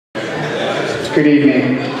Good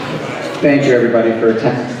evening. Thank you everybody for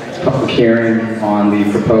attending this public hearing on the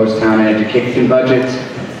proposed town and education budget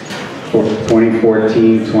for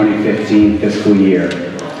 2014-2015 fiscal year.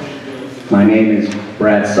 My name is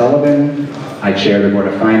Brad Sullivan. I chair the Board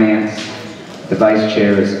of Finance. The Vice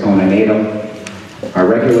Chair is Ona Nadel. Our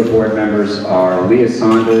regular board members are Leah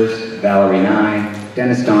Saunders, Valerie Nye,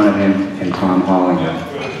 Dennis Donovan, and Tom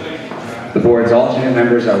Hollinger. The board's alternate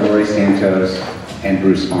members are Lori Santos and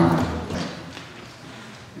Bruce Farmer.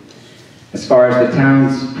 As far as the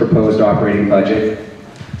town's proposed operating budget,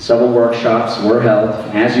 several workshops were held,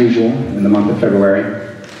 as usual, in the month of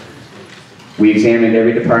February. We examined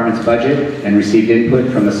every department's budget and received input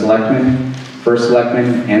from the selectmen, first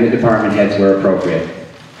selectmen, and the department heads where appropriate.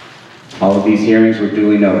 All of these hearings were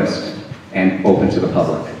duly noticed and open to the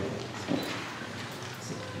public.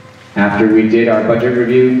 After we did our budget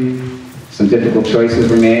review, some difficult choices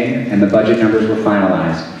were made and the budget numbers were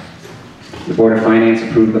finalized. The Board of Finance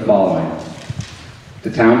approved the following. The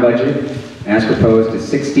town budget, as proposed, is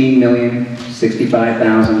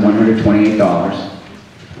 $16,065,128.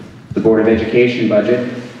 The Board of Education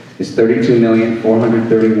budget is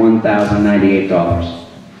 $32,431,098,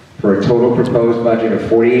 for a total proposed budget of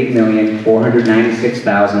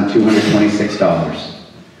 $48,496,226.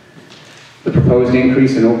 The proposed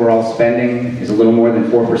increase in overall spending is a little more than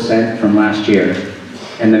 4% from last year,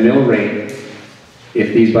 and the mill rate,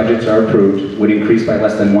 if these budgets are approved, would increase by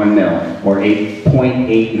less than 1 mill, or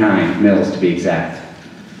 8.89 mills to be exact.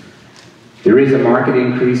 There is a marked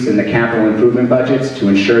increase in the capital improvement budgets to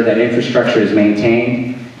ensure that infrastructure is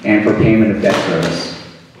maintained and for payment of debt service.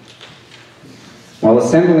 While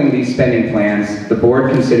assembling these spending plans, the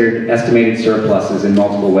board considered estimated surpluses in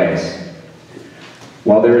multiple ways.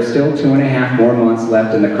 While there is still 2.5 more months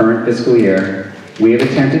left in the current fiscal year, we have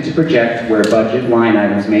attempted to project where budget line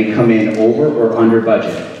items may come in over or under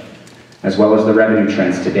budget, as well as the revenue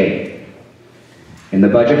trends to date. In the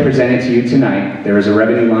budget presented to you tonight, there is a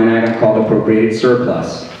revenue line item called appropriated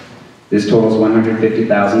surplus. This totals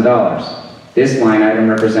 $150,000. This line item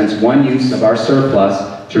represents one use of our surplus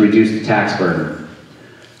to reduce the tax burden.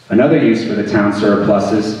 Another use for the town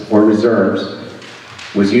surpluses, or reserves,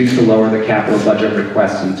 was used to lower the capital budget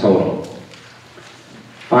requests in total.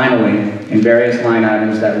 Finally, in various line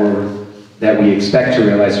items that we expect to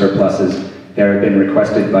realize surpluses, there have been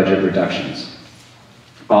requested budget reductions.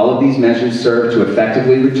 All of these measures serve to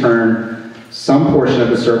effectively return some portion of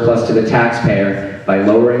the surplus to the taxpayer by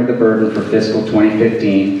lowering the burden for fiscal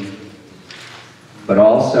 2015, but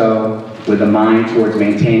also with a mind towards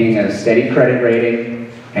maintaining a steady credit rating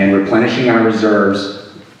and replenishing our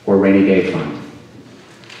reserves or rainy day fund.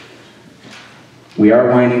 We are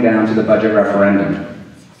winding down to the budget referendum.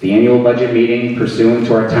 The annual budget meeting pursuant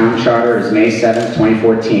to our town charter is May 7th,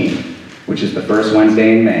 2014, which is the first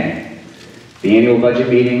Wednesday in May. The annual budget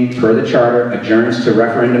meeting, per the charter, adjourns to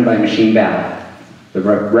referendum by machine ballot. The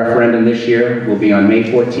referendum this year will be on May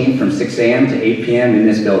 14th from 6 a.m. to 8 p.m. in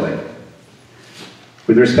this building.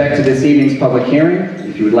 With respect to this evening's public hearing,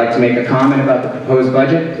 if you would like to make a comment about the proposed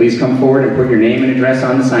budget, please come forward and put your name and address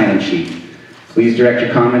on the sign-in sheet. Please direct your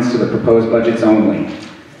comments to the proposed budgets only.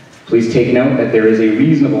 Please take note that there is a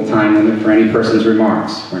reasonable time limit for any person's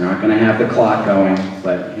remarks. We're not going to have the clock going,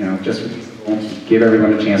 but just give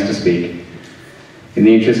everyone a chance to speak. In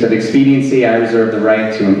the interest of expediency, I reserve the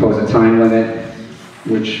right to impose a time limit,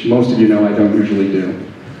 which most of you know I don't usually do.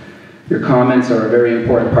 Your comments are a very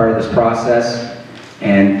important part of this process,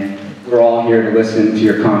 and we're all here to listen to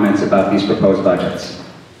your comments about these proposed budgets.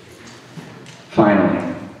 Finally,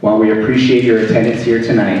 while we appreciate your attendance here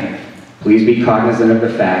tonight, please be cognizant of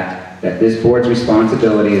the fact that this board's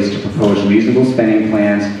responsibility is to propose reasonable spending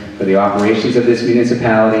plans for the operations of this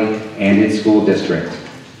municipality and its school district.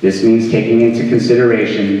 This means taking into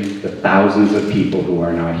consideration the thousands of people who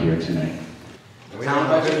are not here tonight. Town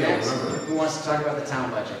budget next. Who wants to talk about the town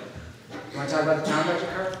budget? You want to talk about the town budget,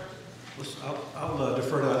 Kurt? I'll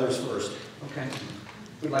defer to others first. Okay.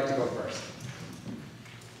 Who'd like to go first?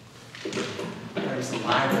 There's some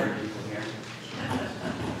library people here.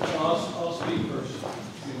 I'll speak first.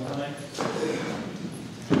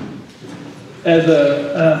 As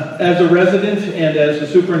a resident and as the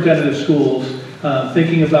superintendent of schools,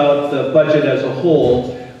 thinking about the budget as a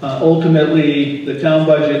whole, ultimately the town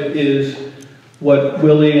budget is what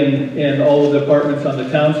Willie and all the departments on the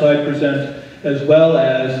town side present, as well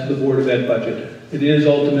as the Board of Ed budget. It is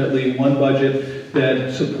ultimately one budget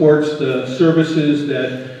that supports the services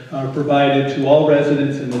that are provided to all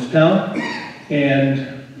residents in this town. And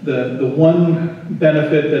the one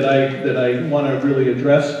benefit that I want to really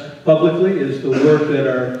address publicly is the work that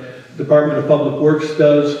our Department of Public Works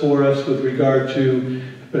does for us with regard to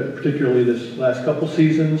but particularly this last couple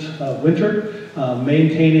seasons of winter,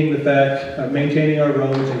 maintaining our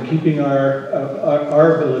roads and keeping our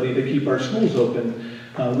ability to keep our schools open.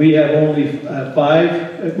 We have only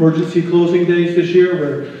 5 emergency closing days this year,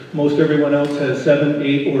 where most everyone else has 7,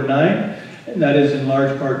 8, or 9. And that is in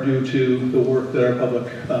large part due to the work that our Public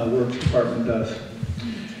Works Department does.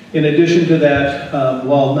 In addition to that,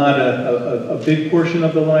 while not a big portion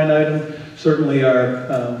of the line item, certainly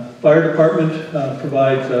our fire department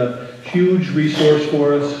provides a huge resource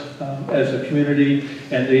for us as a community,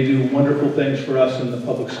 and they do wonderful things for us in the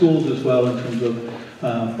public schools as well in terms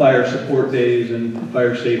of fire support days and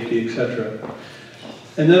fire safety, etc.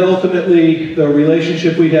 And then ultimately, the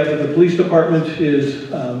relationship we have with the police department is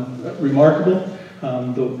remarkable.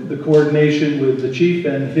 The coordination with the chief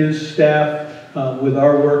and his staff, with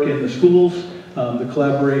our work in the schools, the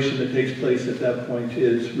collaboration that takes place at that point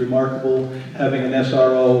is remarkable. Having an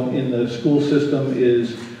SRO in the school system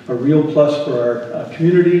is a real plus for our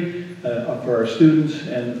community, for our students,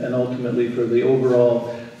 and ultimately for the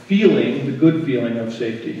overall feeling, the good feeling of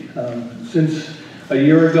safety. Since a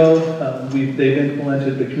year ago, they've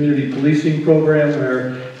implemented the community policing program,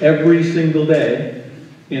 where every single day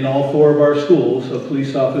in all 4 of our schools, a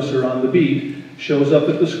police officer on the beat shows up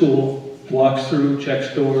at the school, walks through,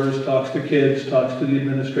 checks doors, talks to kids, talks to the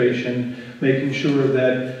administration, making sure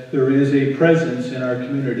that there is a presence in our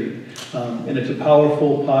community. And it's a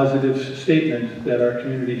powerful, positive statement that our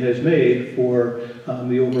community has made for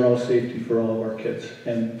the overall safety for all of our kids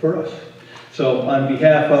and for us. So on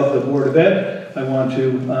behalf of the Board of Ed, I want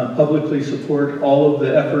to publicly support all of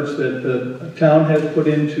the efforts that the town has put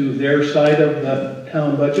into their side of the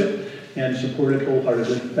town budget and support it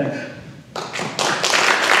wholeheartedly. Thanks.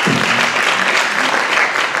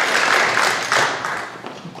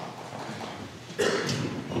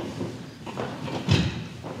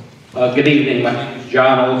 Good evening, my name is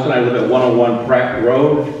John Olson. I live at 101 Pratt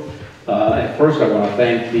Road. At first I want to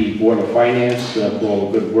thank the Board of Finance for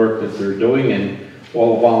all the good work that they're doing and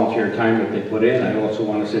all the volunteer time that they put in. I also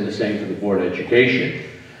want to say the same for the Board of Education.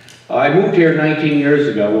 I moved here 19 years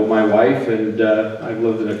ago with my wife, and I've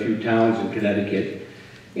lived in a few towns in Connecticut.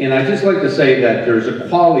 And I'd just like to say that there's a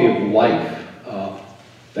quality of life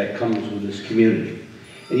that comes with this community.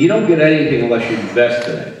 And you don't get anything unless you invest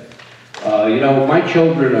in it. You know, my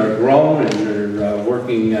children are grown and they're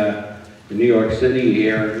working in New York City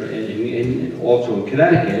here and also in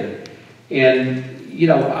Connecticut. And, you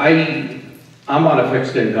know, I'm on a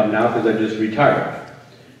fixed income now because I just retired.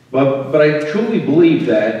 But I truly believe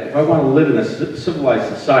that if I want to live in a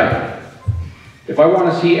civilized society, if I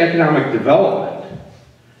want to see economic development,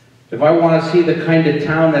 if I want to see the kind of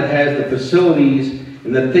town that has the facilities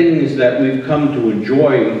and the things that we've come to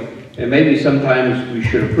enjoy, and maybe sometimes we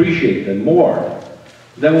should appreciate them more,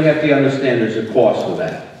 then we have to understand there's a cost to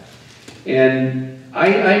that. And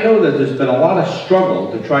I know that there's been a lot of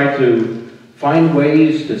struggle to try to find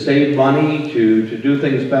ways to save money, to do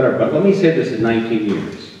things better, but let me say this in 19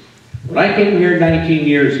 years. When I came here 19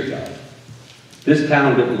 years ago, this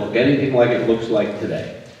town didn't look anything like it looks like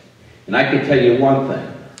today. And I can tell you one thing,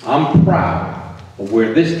 I'm proud of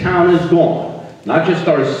where this town has gone, not just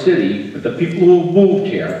our city, but the people who have moved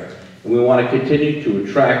here. And we want to continue to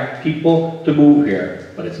attract people to move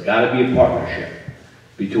here, but it's got to be a partnership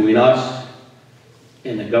between us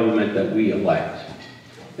and the government that we elect.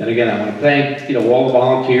 And again, I want to thank, you know, all the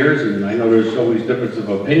volunteers, and I know there's always difference of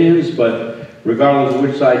opinions, but regardless of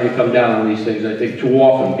which side you come down on these things, I think too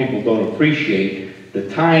often people don't appreciate the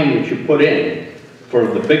time that you put in for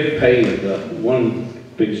the big pay of the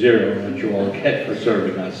 1 big 0 that you all get for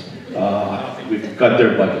serving us. We've cut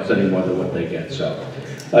their budgets any more than what they get. So,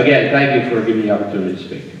 again, thank you for giving me the opportunity to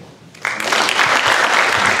speak.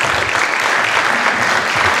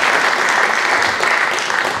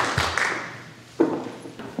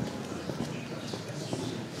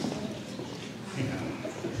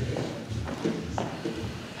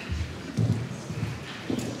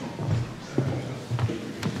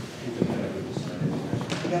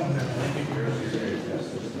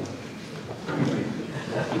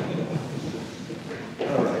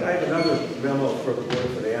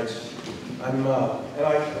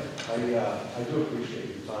 I do appreciate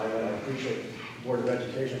your time, and I appreciate the Board of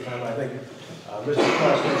Education time. I think Mr.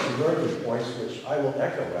 Cross makes some very good points, which I will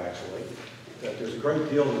echo, actually, that there's a great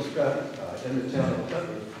deal that's spent in the town of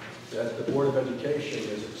Clinton, that the Board of Education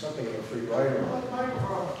is something of a free rider.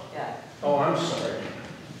 Oh, I'm sorry.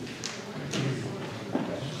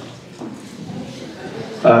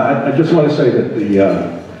 I just want to say that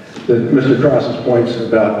Mr. Cross's points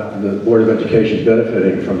about the Board of Education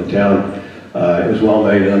benefiting from the town is well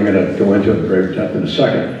made, and I'm going to go into it in greater depth in a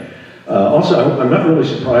second. Also, I'm not really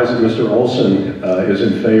surprised that Mr. Olson is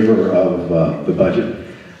in favor of the budget.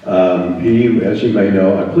 He, as you may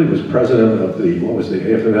know, I believe was president of the, what was the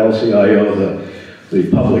AFL-CIO,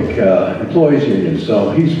 the Public Employees Union.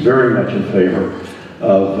 So he's very much in favor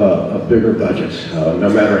of bigger budgets, no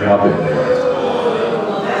matter how big they are.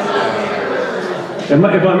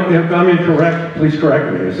 If I'm incorrect, please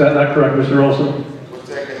correct me. Is that not correct, Mr. Olson?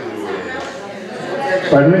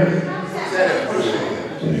 Pardon me?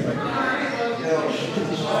 Anyway.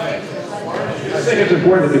 I think it's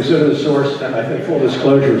important to consider the source, and I think full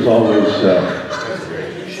disclosure is always...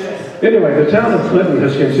 Anyway, the town of Clinton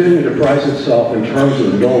has continued to price itself in terms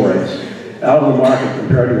of mill rates out of the market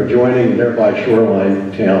compared to adjoining and nearby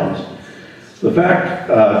shoreline towns. The fact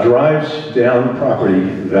drives down property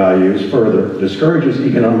values further, discourages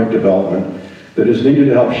economic development that is needed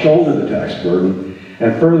to help shoulder the tax burden,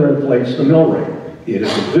 and further inflates the mill rate. It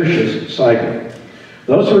is a vicious cycle.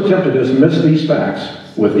 Those who attempt to dismiss these facts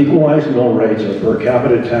with equalized mill rates or per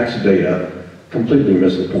capita tax data completely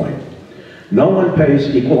miss the point. No one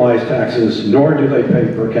pays equalized taxes, nor do they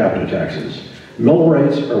pay per capita taxes. Mill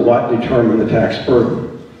rates are what determine the tax burden.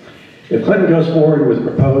 If Clinton goes forward with a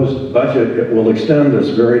proposed budget, it will extend this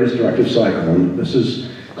very destructive cycle. And this is,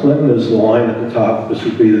 Clinton is the line at the top. This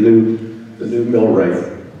would be the new mill rate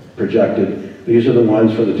projected. These are the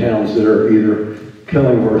ones for the towns that are either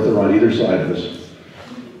Killingworth or on either side of us.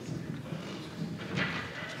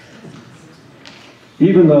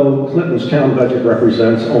 Even though Clinton's town budget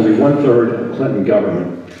represents only 1/3 of Clinton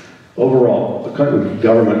government overall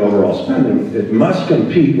spending, it must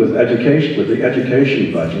compete with the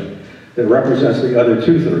education budget that represents the other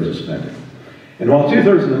 2/3 of spending. And while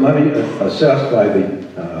 2/3 of the money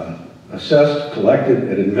assessed, collected,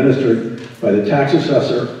 and administered by the tax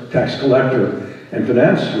assessor, tax collector, and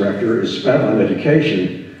finance director is spent on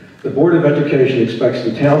education, the Board of Education expects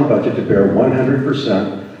the town budget to bear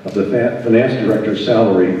 100% of the finance director's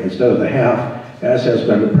salary instead of the half, as has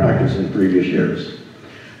been the practice in previous years.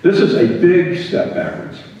 This is a big step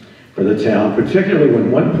backwards for the town, particularly when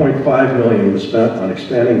 $1.5 million was spent on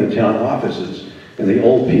expanding the town offices in the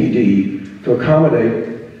old PD to accommodate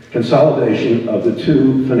consolidation of the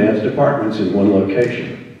two finance departments in one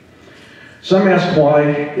location. Some ask why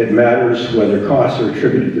it matters whether costs are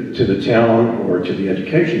attributed to the town or to the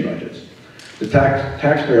education budgets. The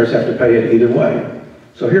taxpayers have to pay it either way.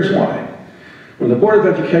 So here's why. When the Board of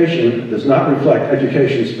Education does not reflect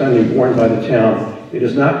education spending borne by the town, it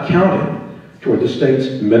is not counted toward the state's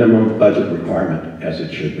minimum budget requirement as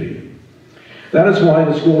it should be. That is why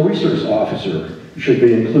the school resource officer should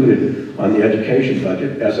be included on the education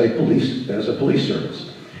budget as a police service.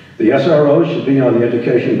 The SROs should be on the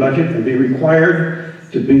education budget and be required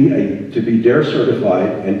to be DARE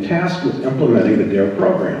certified and tasked with implementing the DARE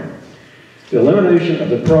program. The elimination of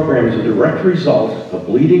the program is a direct result of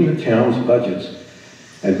bleeding the town's budgets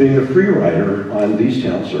and being a free rider on these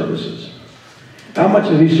town services. How much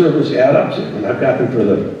do these services add up to? And I've got them for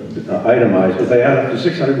the itemized, but they add up to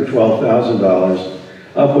 $612,000,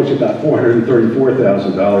 of which about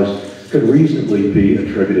 $434,000 could reasonably be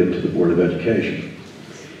attributed to the Board of Education.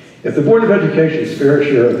 If the Board of Education's fair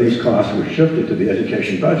share of these costs were shifted to the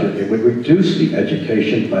education budget, it would reduce the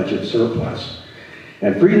education budget surplus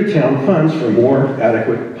and free the town funds for more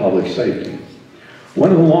adequate public safety.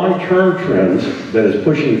 One of the long-term trends that is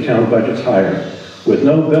pushing the town budgets higher with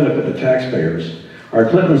no benefit to taxpayers are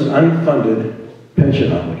Clinton's unfunded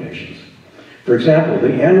pension obligations. For example,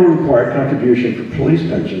 the annual required contribution for police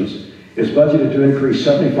pensions is budgeted to increase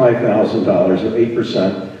 $75,000 or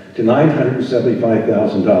 8% to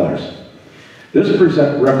 $975,000. This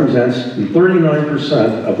represents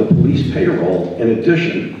 39% of the police payroll in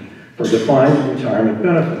addition for defined retirement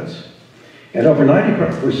benefits. And over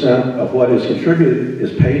 90% of what is contributed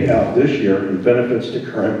is paid out this year in benefits to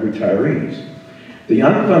current retirees. The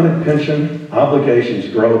unfunded pension obligations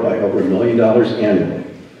grow by over $1 million annually.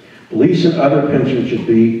 Police and other pensions should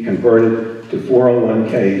be converted to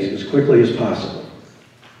 401ks as quickly as possible.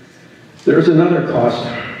 There's another cost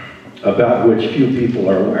about which few people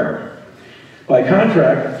are aware. By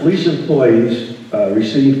contract, police employees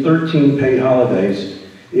receive 13 paid holidays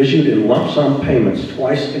issued in lump sum payments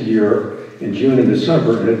twice a year in June and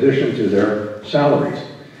December in addition to their salaries.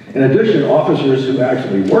 In addition, officers who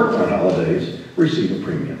actually work on holidays receive a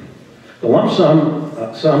premium. The lump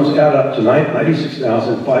sums add up to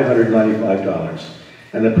 $96,595,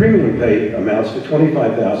 and the premium paid amounts to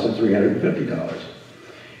 $25,350.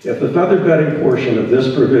 If the feather bedding portion of this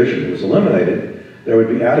provision was eliminated, there would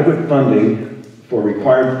be adequate funding for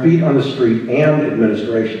required feet on the street and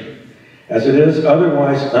administration. As it is,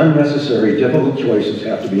 otherwise unnecessary, difficult choices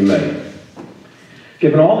have to be made.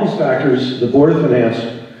 Given all these factors, the Board of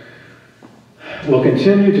Finance will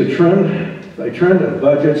continue to trend a trend of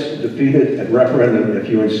budgets defeated at referendum if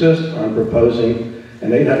you insist on proposing an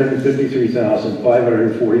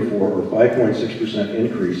 $853,544 or 5.6%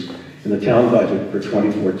 increase in the town budget for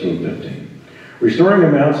 2014-15. Restoring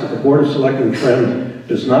amounts that the Board of Selectmen trend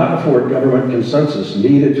does not afford government consensus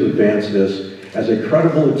needed to advance this as a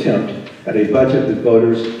credible attempt at a budget that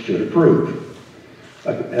voters should approve.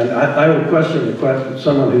 And I will question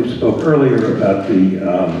someone who spoke earlier about the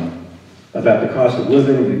cost of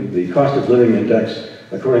living. The cost of living index,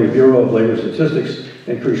 according to Bureau of Labor Statistics,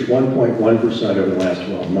 increased 1.1% over the last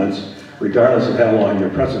 12 months, regardless of how long your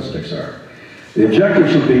pretzel sticks are. The objective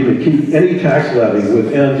should be to keep any tax levy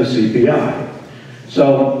within the CPI.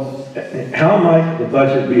 So, how might the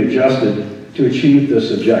budget be adjusted to achieve this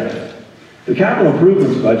objective? The capital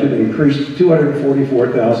improvements budget increased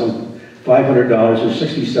 $244,500 or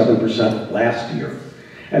 67% last year.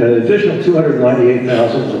 And an additional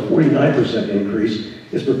 $298,000 or 49% increase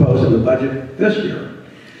is proposed in the budget this year.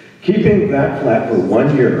 Keeping that flat for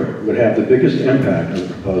 1 year would have the biggest impact on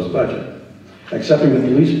the proposed budget. Accepting the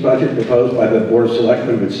police budget proposed by the Board of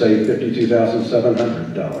Selectmen would save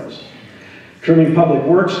 $52,700. Trimming public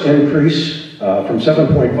works increase from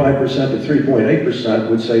 7.5% to 3.8%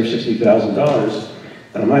 would save $60,000.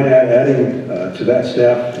 And I might add, adding to that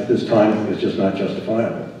staff at this time is just not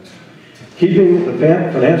justifiable. Keeping the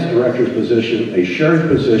finance director's position a shared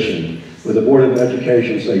position with the Board of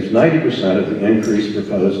Education saves 90% of the increase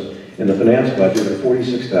proposed in the finance budget of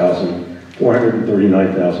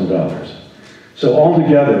 $46,439,000. So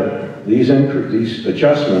altogether, these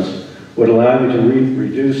adjustments would allow you to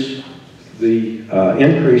reduce the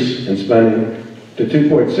increase in spending to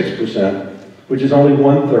 2.6%, which is only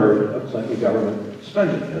 1/3 of Clinton government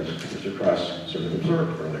spending, as Mr. Cross sort of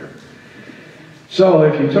observed earlier. So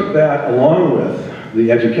if you took that along with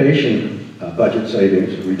the education budget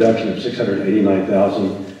savings, a reduction of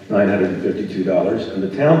 $689,952, and the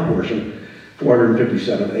town portion,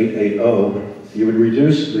 $457,880, you would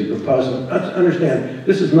reduce the proposed. Understand,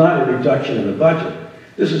 this is not a reduction in the budget.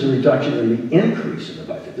 This is a reduction in the increase in the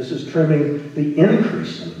budget. This is trimming the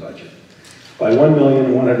increase in the budget by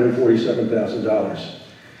 $1,147,000.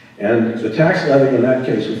 And the tax levy in that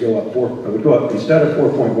case would go up, instead of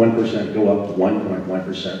 4.1%, go up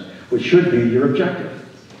 1.1%, which should be your objective.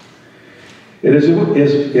 It is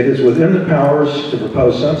within the powers to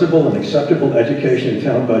propose sensible and acceptable education and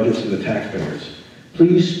town budgets to the taxpayers.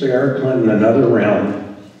 Please spare Clinton another round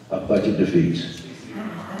of budget defeats.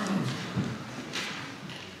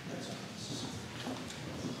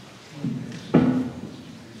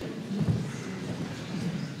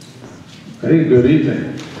 Hey, good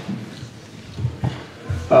evening.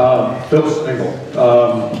 Phil Stengel.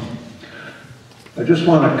 I just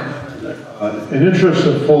want to, in interest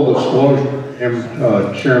of full disclosure,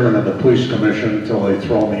 I'm chairman of the police commission until they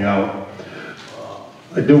throw me out.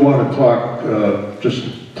 I do want to talk, just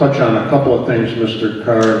touch on a couple of things Mr.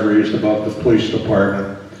 Carr raised about the police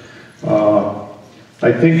department.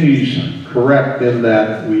 I think he's correct in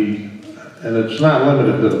that and it's not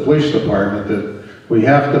limited to the police department, that we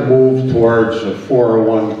have to move towards a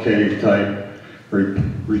 401k type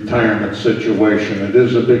retirement situation. It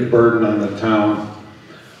is a big burden on the town.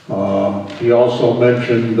 He also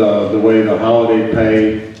mentioned the way the holiday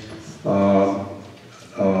pay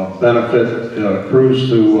benefit accrues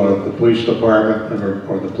to the police department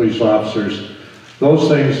or the police officers. Those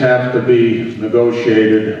things have to be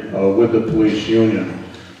negotiated with the police union,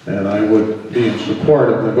 and I would be in support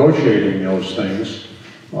of negotiating those things.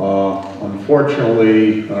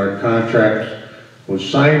 Unfortunately, our contract was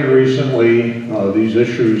signed recently. These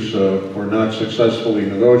issues were not successfully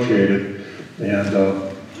negotiated, and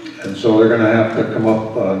so they're going to have to come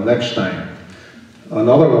up next time.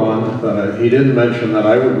 Another one that he didn't mention that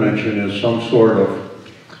I would mention is some sort of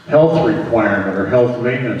health requirement or health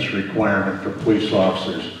maintenance requirement for police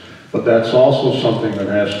officers. But that's also something that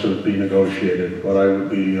has to be negotiated, but I would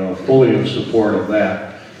be fully in support of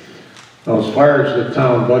that. Now, as far as the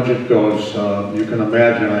town budget goes, you can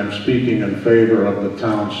imagine I'm speaking in favor of the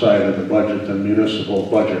town side of the budget, the municipal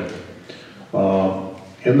budget.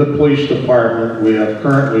 In the police department, we have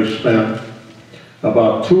currently spent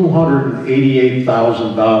about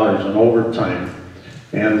 $288,000 in overtime,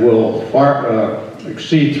 and will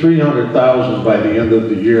exceed $300,000 by the end of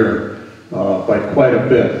the year by quite a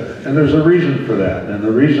bit. And there's a reason for that, and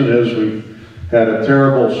the reason is we had a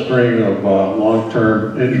terrible string of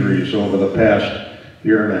long-term injuries over the past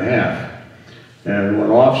year and a half. And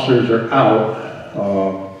when officers are out,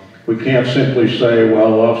 we can't simply say,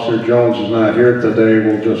 well, Officer Jones is not here today,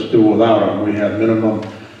 we'll just do without him. We have minimum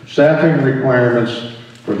staffing requirements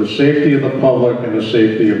for the safety of the public and the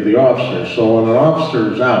safety of the officers. So when an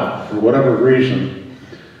officer is out, for whatever reason,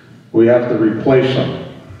 we have to replace them.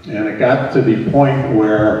 And it got to the point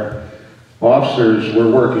where officers were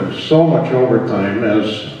working so much overtime,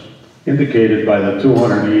 as indicated by the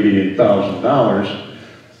 $288,000,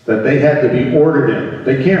 that they had to be ordered in.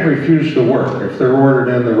 They can't refuse to work. If they're ordered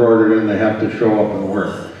in, they have to show up and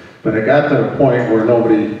work. But it got to the point where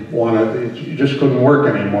nobody wanted, you just couldn't work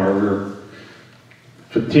anymore. We were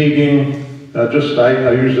fatiguing, I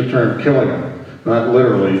use the term killing them, not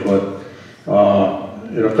literally, but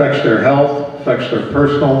it affects their health, affects their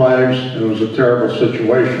personal lives, and it was a terrible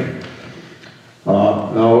situation.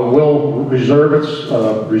 Now it will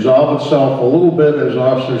resolve itself a little bit as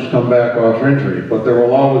officers come back off injury, but there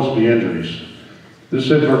will always be injuries.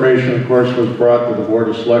 This information, of course, was brought to the Board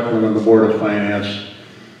of Selectmen and the Board of Finance,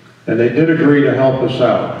 and they did agree to help us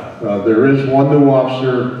out. There is one new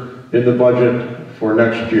officer in the budget for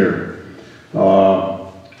next year,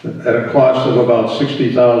 at a cost of about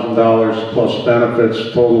 $60,000 plus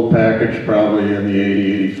benefits, total package probably in the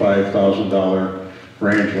 $80,000, $85,000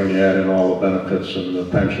 range when you add in all the benefits and the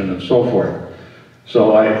pension and so forth.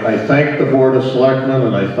 So I thank the Board of Selectmen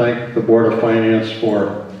and I thank the Board of Finance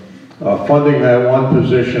for funding that one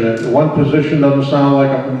position. One position doesn't sound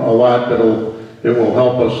like a lot, but it will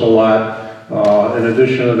help us a lot. In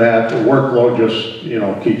addition to that, the workload just,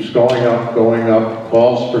 keeps going up,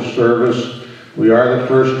 calls for service. We are the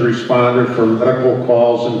first responder for medical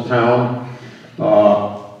calls in town.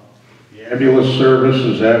 The ambulance service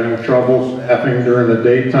is having trouble staffing during the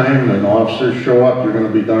daytime, and officers show up. You're going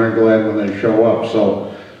to be darn glad when they show up.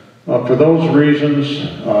 So for those reasons,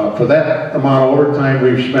 for that amount of overtime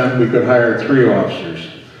we've spent, we could hire 3 officers.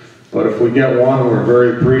 But if we get one, we're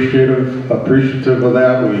very appreciative of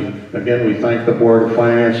that. Again, we thank the Board of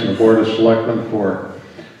Finance and the Board of Selectmen for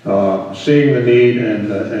seeing the need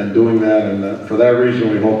and doing that. And for that reason,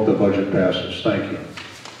 we hope the budget passes. Thank you.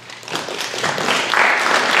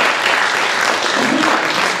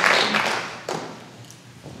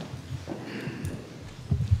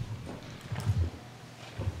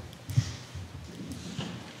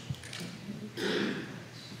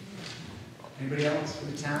 Anybody else for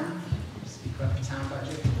the town? Speak about the town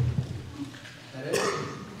budget? That is?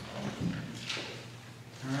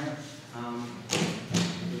 All right.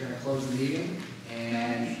 We're going to close the meeting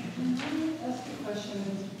and... Can I ask a question,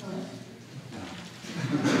 Mr. President?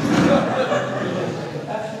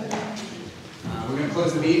 We're going to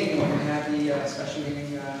close the meeting and we're going to have the special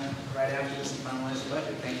meeting right after this and finalize the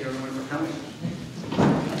budget. Thank you everyone for coming.